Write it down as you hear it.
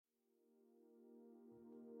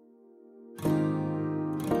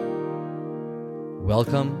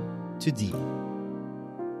Welcome to Deep,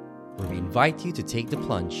 where we invite you to take the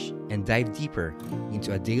plunge and dive deeper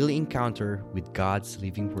into a daily encounter with God's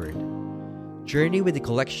living Word. Journey with a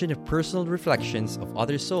collection of personal reflections of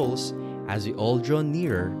other souls as we all draw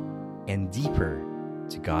nearer and deeper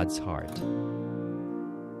to God's heart.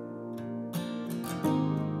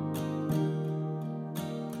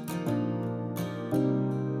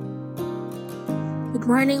 Good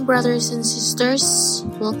morning, brothers and sisters.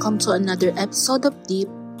 Welcome to another episode of Deep,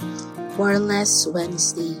 Warless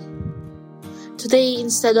Wednesday. Today,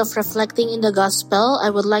 instead of reflecting in the Gospel, I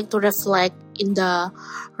would like to reflect in the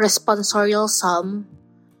responsorial psalm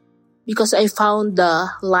because I found the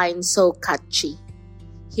line so catchy.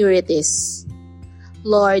 Here it is.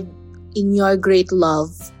 Lord, in your great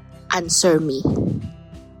love, answer me.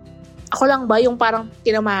 Ako lang ba yung parang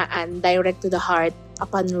tinamaan direct to the heart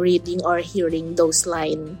upon reading or hearing those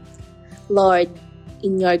lines? Lord,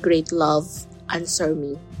 in your great love, answer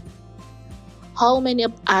me. How many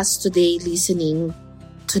of us today listening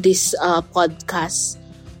to this podcast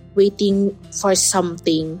waiting for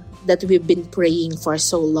something that we've been praying for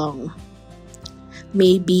so long?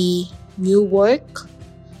 Maybe new work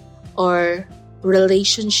or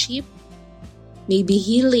relationship, maybe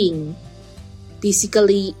healing,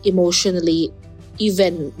 physically, emotionally,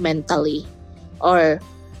 even mentally, or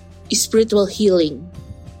spiritual healing.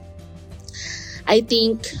 I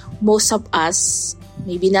think most of us,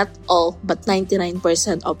 maybe not all, but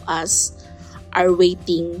 99% of us are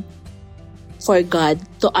waiting for God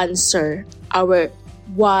to answer our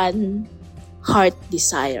one heart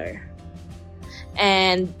desire.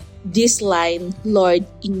 And this line, Lord,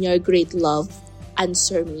 in your great love,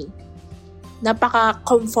 answer me.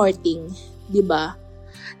 Napaka-comforting, di ba?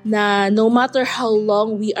 Na no matter how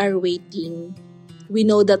long we are waiting, we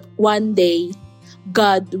know that one day,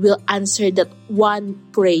 God will answer that one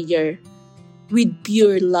prayer with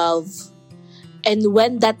pure love. And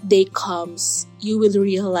when that day comes, you will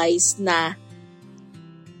realize na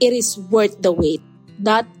it is worth the wait.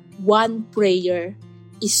 That one prayer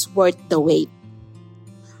is worth the wait.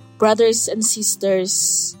 Brothers and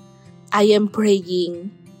sisters, I am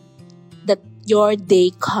praying that your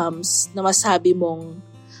day comes na masabi mong,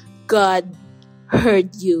 God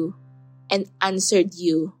heard you and answered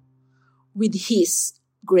you with His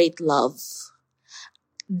great love.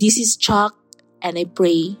 This is Chuck, and I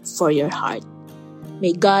pray for your heart.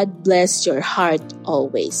 May God bless your heart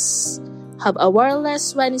always. Have a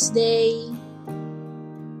warless Wednesday.